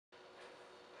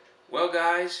Well,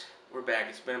 guys, we're back.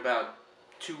 It's been about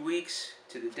 2 weeks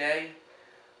to the day.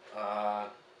 We're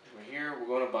here. We're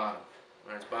going to bottle.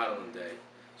 It's bottling day.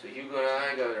 So Hugo and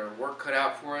I got our work cut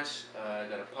out for us.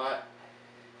 Got a pot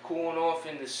cooling off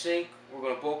in the sink. We're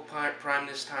going to bulk prime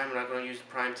this time. We're not going to use the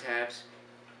prime tabs.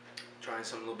 Trying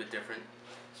something a little bit different.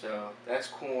 So that's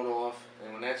cooling off.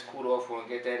 And when that's cooled off, we're going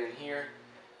to get that in here.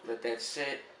 Let that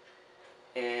sit.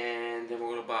 And then we're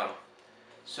going to bottle.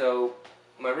 So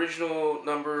my original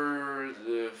number,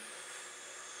 the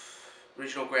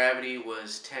original gravity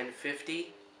was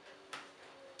 1050,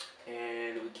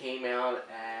 and we came out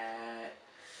at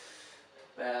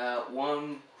about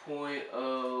 1.0,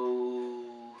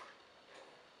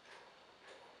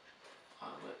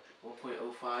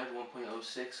 1.05,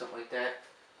 1.06, something like that,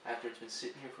 after it's been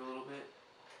sitting here for a little bit.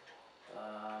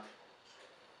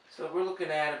 So we're looking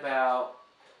at about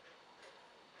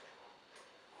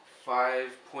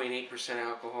 5.8%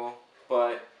 alcohol,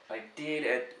 but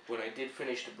when I did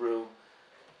finish the brew,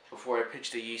 before I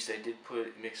pitched the yeast, I did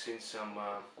mix in some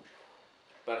about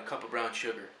a cup of brown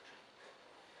sugar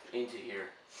into here,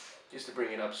 just to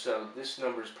bring it up. So this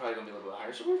number is probably gonna be a little bit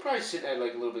higher. So we're probably sitting at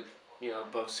like a little bit,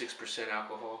 above 6%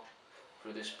 alcohol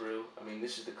for this brew. I mean,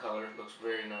 this is the color. It looks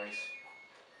very nice,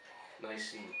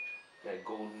 nice and that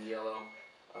golden yellow.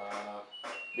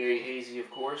 Very hazy,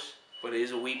 of course. But it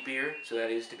is a wheat beer, so that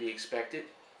is to be expected.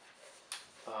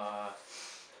 What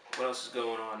else is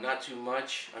going on? Not too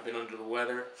much. I've been under the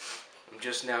weather. I'm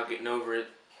just now getting over it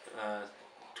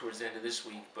towards the end of this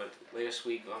week. But last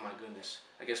week, oh my goodness.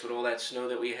 I guess with all that snow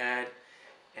that we had,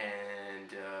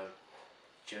 and then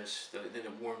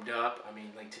it warmed up. I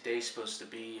mean, like today's supposed to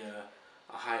be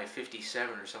a high of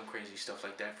 57 or some crazy stuff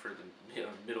like that for the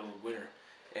middle of winter,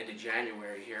 end of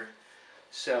January here.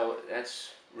 So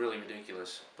that's really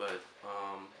ridiculous, but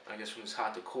I guess when it's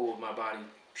hot to cold, my body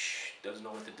doesn't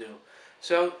know what to do.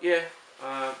 So yeah,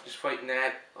 just fighting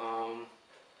that.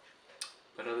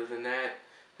 But other than that,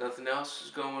 nothing else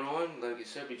is going on. Like I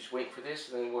said, we just waiting for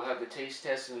this, and then we'll have the taste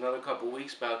test in another couple of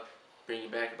weeks. Bring you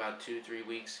back about 2-3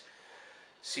 weeks,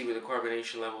 see where the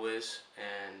carbonation level is,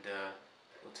 and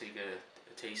we'll take a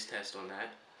taste test on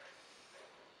that.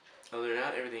 Other than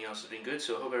that, everything else has been good,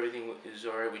 so I hope everything is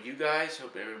alright with you guys.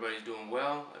 Hope everybody's doing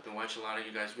well. I've been watching a lot of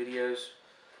you guys' videos,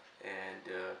 and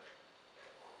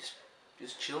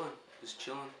just chilling,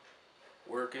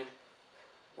 working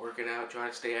out,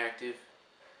 trying to stay active,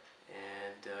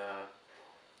 and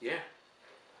yeah.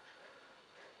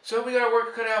 So we got our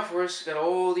work cut out for us. Got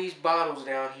all these bottles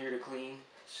down here to clean,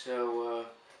 so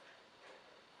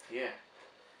yeah.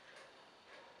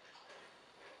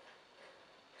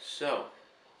 So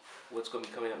what's going to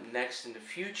be coming up next in the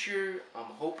future? I'm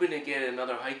hoping to get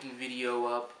another hiking video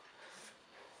up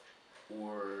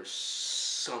or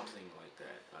something like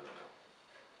that. I don't know.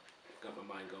 Got my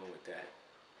mind going with that.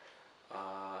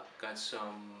 Got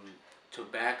some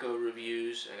tobacco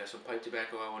reviews. I got some pipe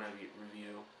tobacco I want to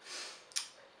review.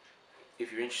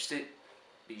 If you're interested,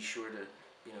 be sure to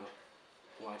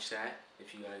watch that.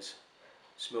 If you guys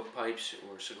smoke pipes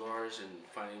or cigars and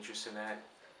find interest in that.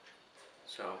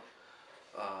 So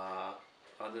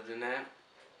other than that,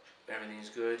 everything's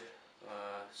good.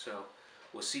 So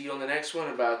we'll see you on the next one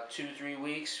in about 2-3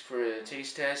 weeks for a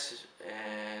taste test,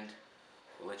 and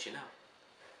we'll let you know.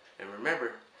 And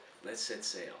remember, let's set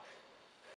sail.